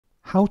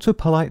How to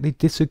politely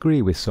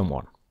disagree with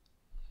someone.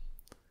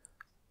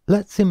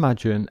 Let's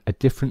imagine a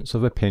difference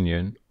of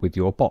opinion with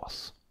your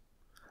boss.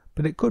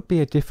 But it could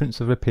be a difference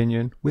of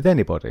opinion with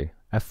anybody,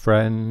 a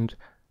friend,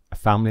 a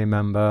family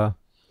member,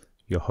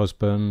 your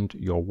husband,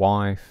 your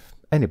wife,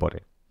 anybody.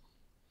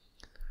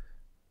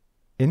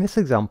 In this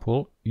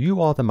example, you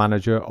are the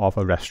manager of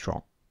a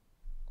restaurant.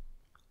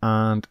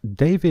 And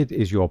David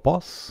is your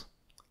boss,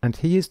 and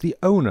he is the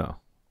owner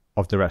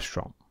of the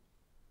restaurant.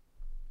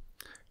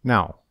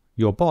 Now,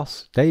 your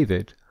boss,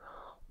 David,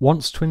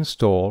 wants to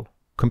install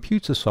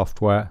computer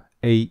software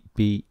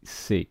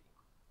ABC.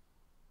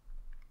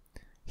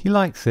 He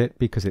likes it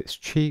because it's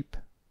cheap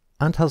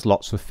and has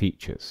lots of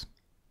features.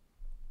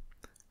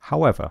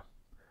 However,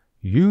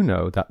 you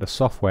know that the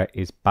software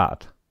is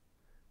bad.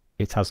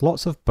 It has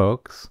lots of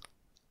bugs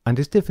and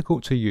is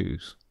difficult to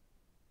use.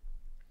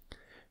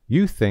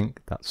 You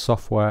think that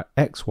software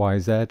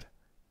XYZ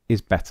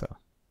is better.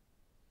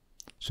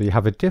 So you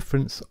have a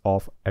difference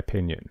of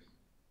opinion.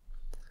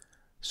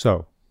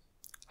 So,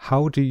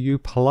 how do you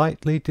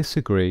politely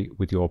disagree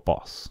with your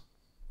boss?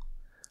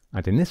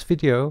 And in this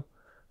video,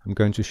 I'm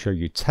going to show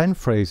you 10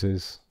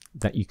 phrases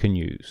that you can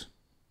use.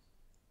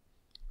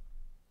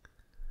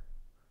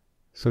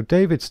 So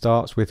David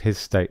starts with his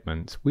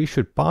statement, we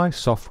should buy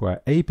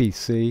software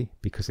ABC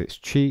because it's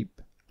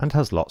cheap and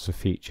has lots of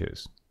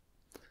features.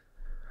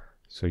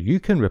 So you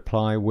can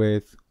reply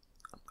with,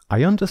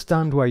 I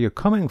understand where you're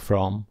coming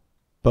from,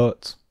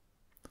 but...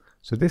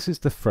 So this is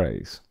the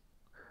phrase.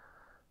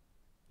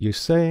 You're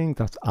saying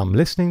that I'm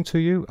listening to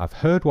you,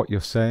 I've heard what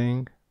you're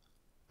saying,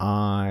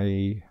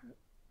 I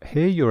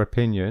hear your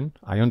opinion,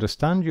 I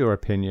understand your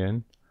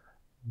opinion,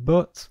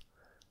 but,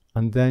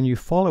 and then you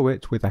follow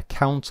it with a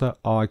counter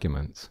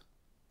argument.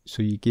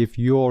 So you give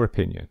your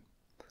opinion.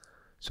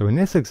 So in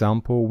this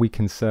example, we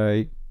can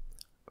say,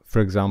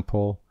 for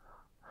example,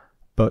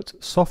 but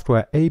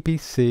software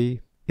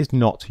ABC is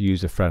not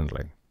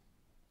user-friendly.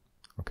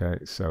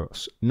 Okay, so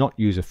not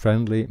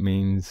user-friendly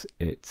means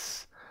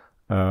it's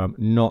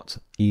not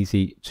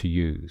easy to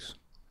use.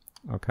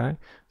 Okay,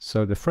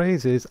 so the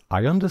phrase is,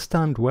 I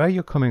understand where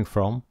you're coming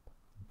from,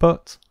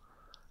 but,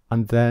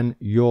 and then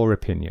your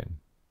opinion.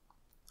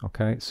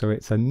 Okay, so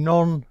it's a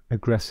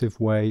non-aggressive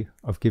way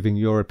of giving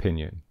your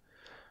opinion.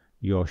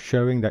 You're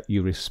showing that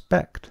you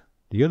respect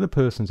the other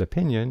person's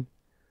opinion,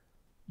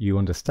 you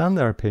understand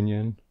their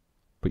opinion,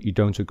 but you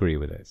don't agree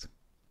with it.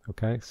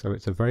 Okay, so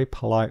it's a very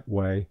polite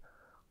way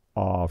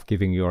of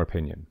giving your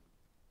opinion.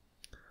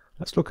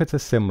 Let's look at a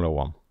similar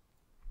one.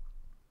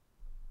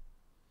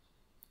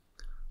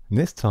 And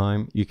this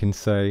time you can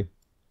say,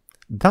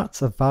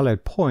 that's a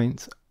valid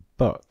point,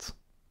 but.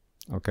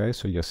 Okay,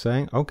 so you're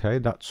saying, okay,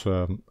 that's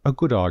a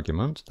good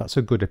argument, that's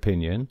a good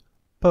opinion,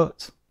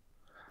 but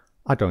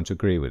I don't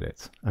agree with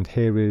it. And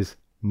here is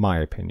my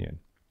opinion.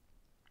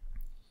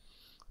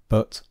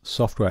 But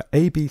software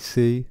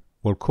ABC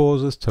will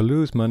cause us to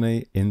lose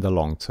money in the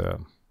long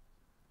term.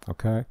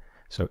 Okay,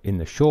 so in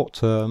the short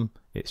term,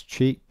 it's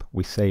cheap,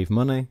 we save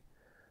money,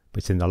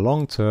 but in the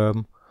long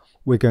term,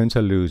 we're going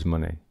to lose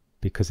money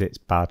because it's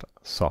bad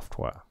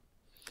software.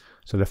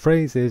 So the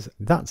phrase is,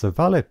 that's a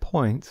valid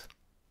point,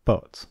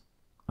 but,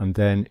 and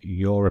then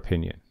your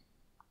opinion.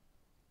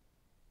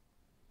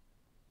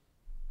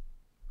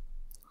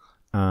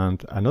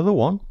 And another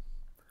one,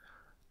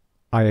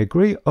 I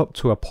agree up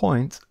to a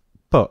point,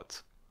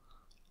 but,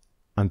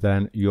 and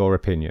then your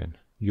opinion,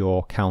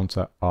 your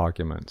counter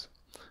argument.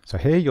 So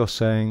here you're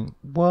saying,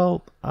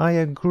 well, I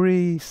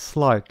agree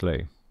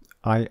slightly.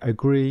 I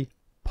agree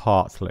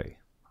partly.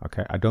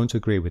 Okay, I don't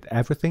agree with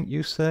everything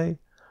you say,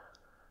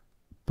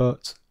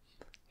 but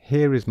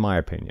here is my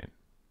opinion.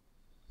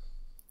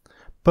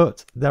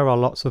 But there are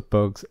lots of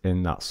bugs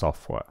in that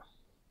software.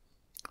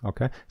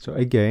 Okay, so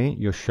again,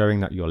 you're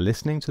showing that you're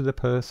listening to the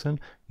person,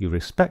 you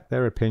respect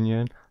their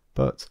opinion,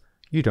 but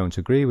you don't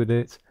agree with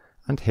it,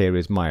 and here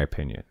is my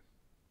opinion.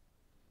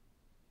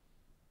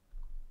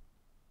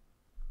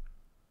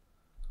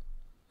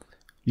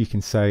 You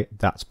can say,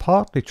 that's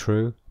partly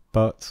true,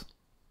 but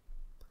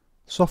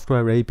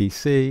software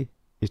ABC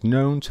is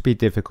known to be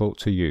difficult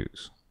to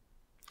use.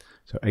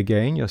 So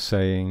again, you're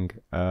saying,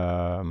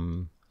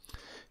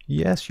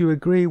 yes, you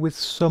agree with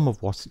some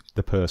of what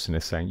the person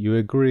is saying. You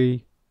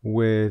agree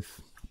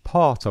with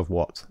part of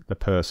what the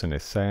person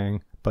is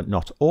saying, but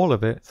not all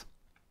of it.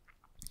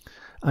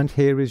 And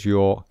here is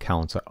your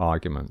counter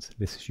argument.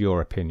 This is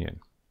your opinion.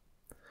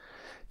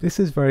 This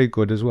is very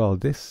good as well.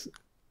 This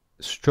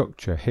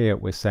structure here,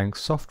 we're saying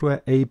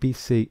software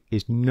ABC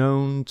is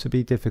known to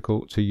be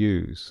difficult to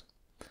use.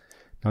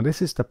 Now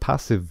this is the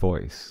passive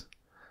voice,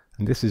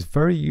 and this is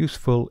very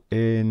useful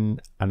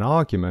in an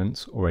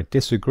argument or a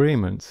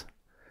disagreement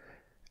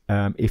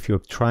if you're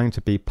trying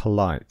to be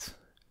polite,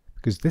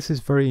 because this is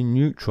very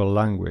neutral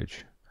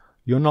language.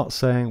 You're not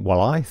saying, well,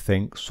 I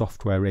think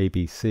software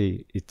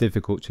ABC is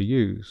difficult to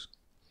use.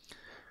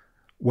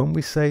 When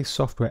we say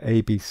software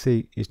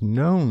ABC is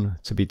known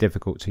to be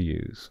difficult to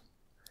use,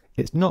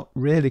 it's not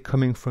really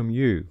coming from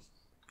you.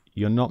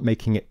 You're not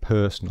making it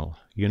personal.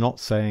 You're not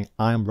saying,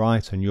 I'm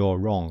right and you're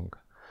wrong.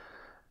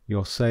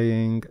 you're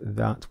saying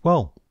that,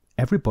 well,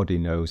 everybody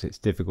knows it's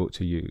difficult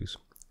to use.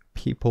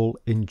 People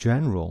in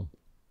general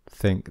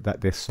think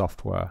that this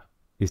software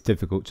is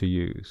difficult to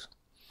use.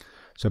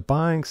 So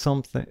by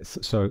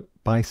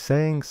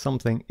saying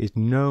something is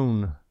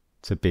known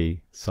to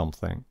be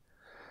something,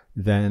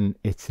 then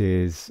it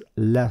is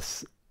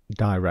less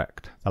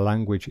direct. The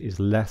language is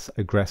less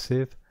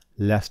aggressive,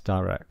 less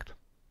direct.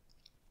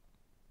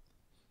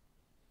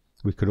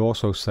 We could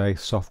also say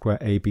software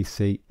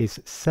ABC is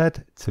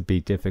said to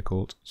be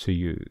difficult to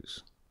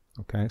use.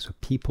 Okay, so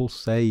people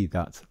say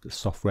that the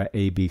software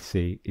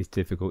ABC is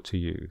difficult to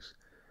use.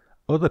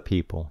 Other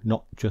people,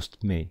 not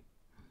just me.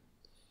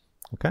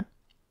 Okay?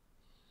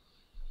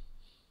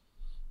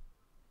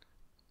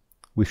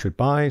 We should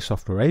buy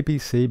software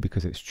ABC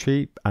because it's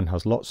cheap and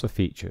has lots of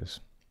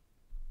features.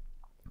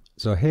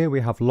 So here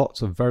we have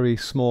lots of very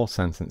small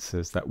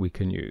sentences that we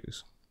can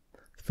use.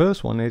 The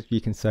first one is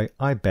you can say,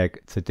 I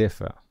beg to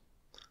differ.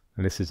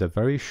 And this is a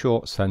very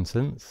short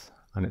sentence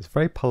and it's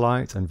very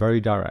polite and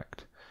very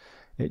direct.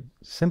 It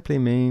simply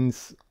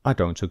means I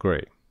don't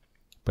agree,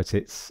 but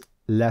it's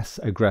less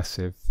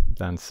aggressive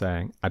than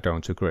saying I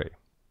don't agree.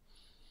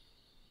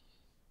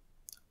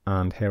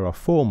 And here are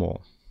 4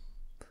 more.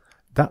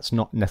 That's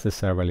not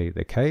necessarily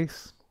the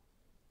case.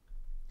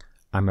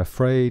 I'm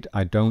afraid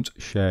I don't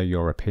share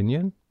your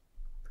opinion.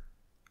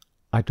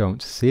 I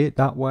don't see it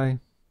that way.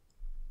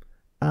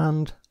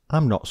 And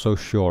I'm not so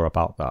sure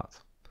about that.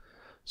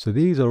 So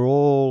these are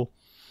all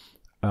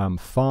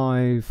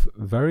 5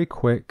 very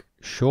quick,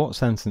 short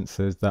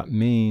sentences that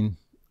mean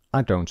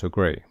I don't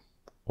agree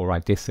or I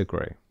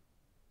disagree.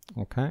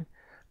 Okay?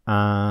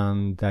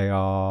 And they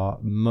are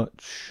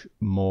much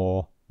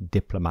more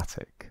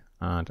diplomatic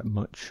and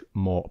much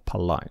more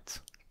polite.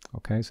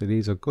 Okay, so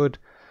these are good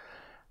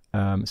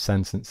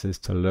sentences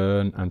to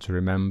learn and to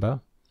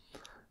remember.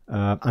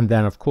 And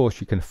then, of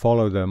course, you can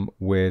follow them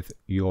with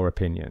your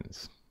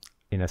opinions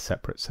in a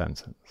separate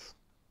sentence.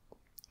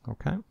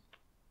 Okay.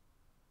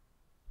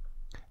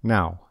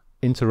 Now,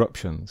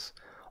 interruptions.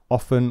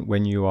 Often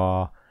when you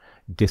are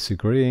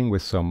disagreeing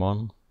with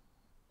someone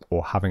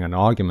or having an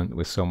argument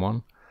with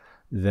someone,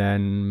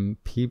 then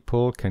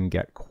people can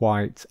get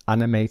quite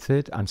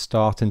animated and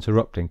start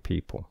interrupting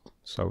people.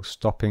 So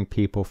stopping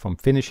people from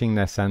finishing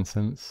their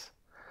sentence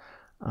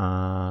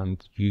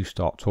and you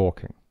start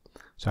talking.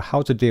 So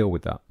how to deal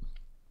with that?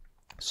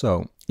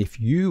 So if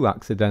you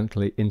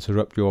accidentally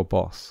interrupt your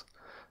boss,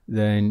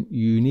 then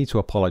you need to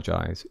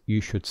apologize. You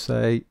should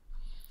say,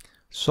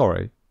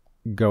 sorry,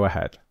 go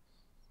ahead.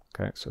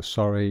 Okay, so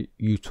sorry,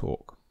 you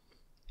talk.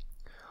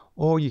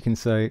 Or you can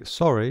say,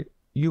 sorry,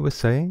 you were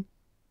saying,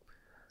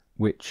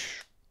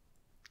 which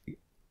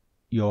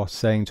you're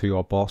saying to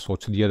your boss or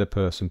to the other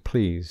person,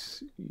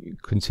 please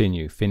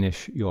continue,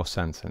 finish your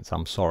sentence,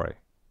 I'm sorry.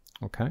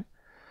 Okay.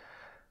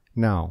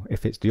 Now,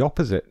 if it's the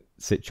opposite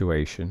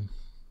situation,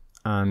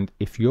 and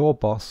if your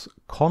boss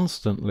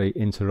constantly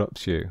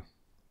interrupts you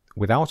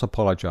without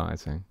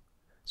apologizing,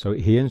 so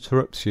he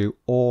interrupts you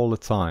all the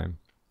time,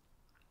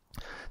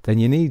 then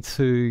you need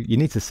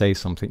to say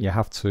something. You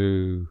have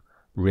to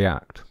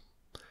react,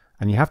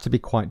 and you have to be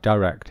quite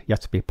direct. You have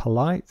to be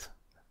polite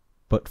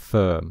but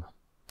firm.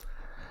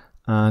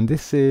 And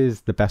this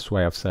is the best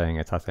way of saying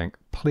it, I think.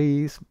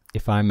 Please,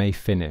 if I may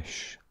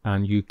finish.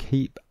 And you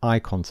keep eye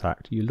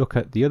contact. You look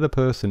at the other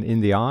person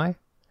in the eye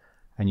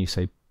and you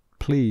say,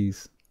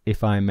 please,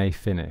 if I may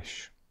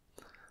finish.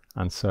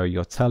 And so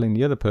you're telling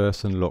the other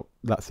person, look,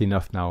 that's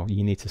enough now.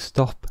 You need to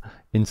stop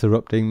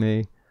interrupting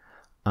me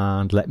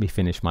and let me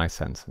finish my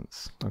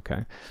sentence.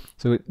 Okay.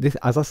 So this,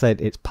 as I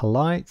said, it's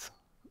polite,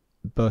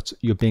 but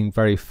you're being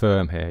very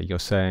firm here. You're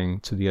saying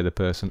to the other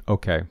person,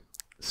 okay,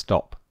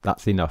 stop.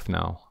 That's enough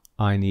now.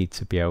 I need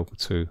to be able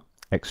to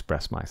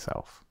express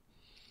myself.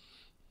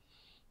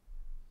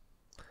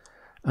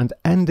 And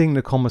ending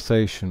the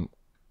conversation.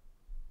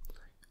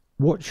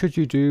 What should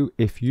you do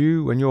if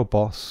you and your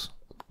boss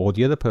or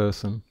the other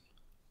person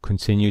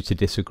continue to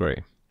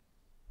disagree?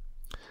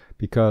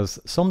 Because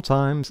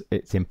sometimes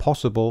it's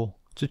impossible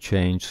to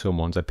change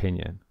someone's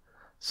opinion.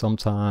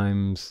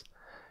 Sometimes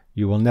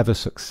you will never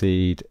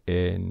succeed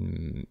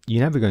in,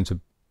 you're never going to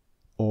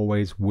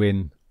always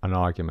win an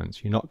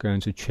argument. You're not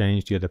going to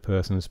change the other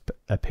person's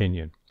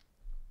opinion.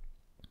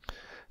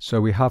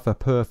 So we have a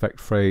perfect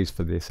phrase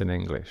for this in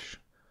English.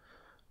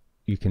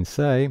 You can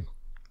say,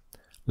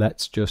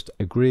 let's just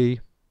agree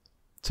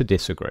to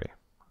disagree.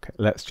 Okay,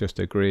 let's just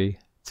agree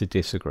to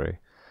disagree.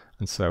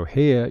 And so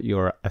here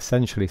you're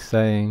essentially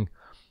saying,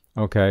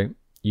 okay,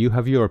 you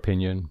have your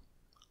opinion,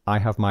 I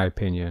have my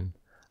opinion.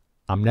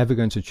 I'm never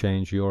going to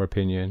change your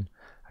opinion,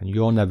 and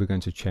you're never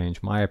going to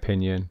change my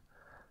opinion.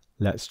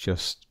 Let's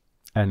just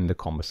end the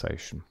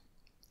conversation.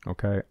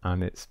 Okay,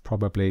 and it's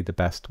probably the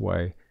best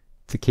way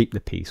to keep the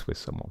peace with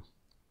someone.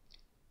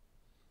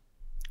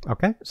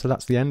 Okay, so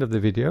that's the end of the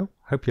video.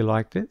 Hope you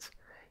liked it.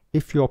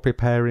 If you're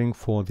preparing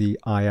for the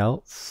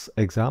IELTS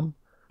exam,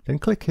 then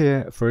click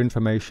here for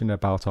information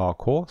about our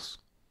course.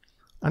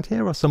 And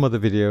here are some of the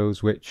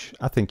videos which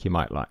I think you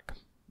might like.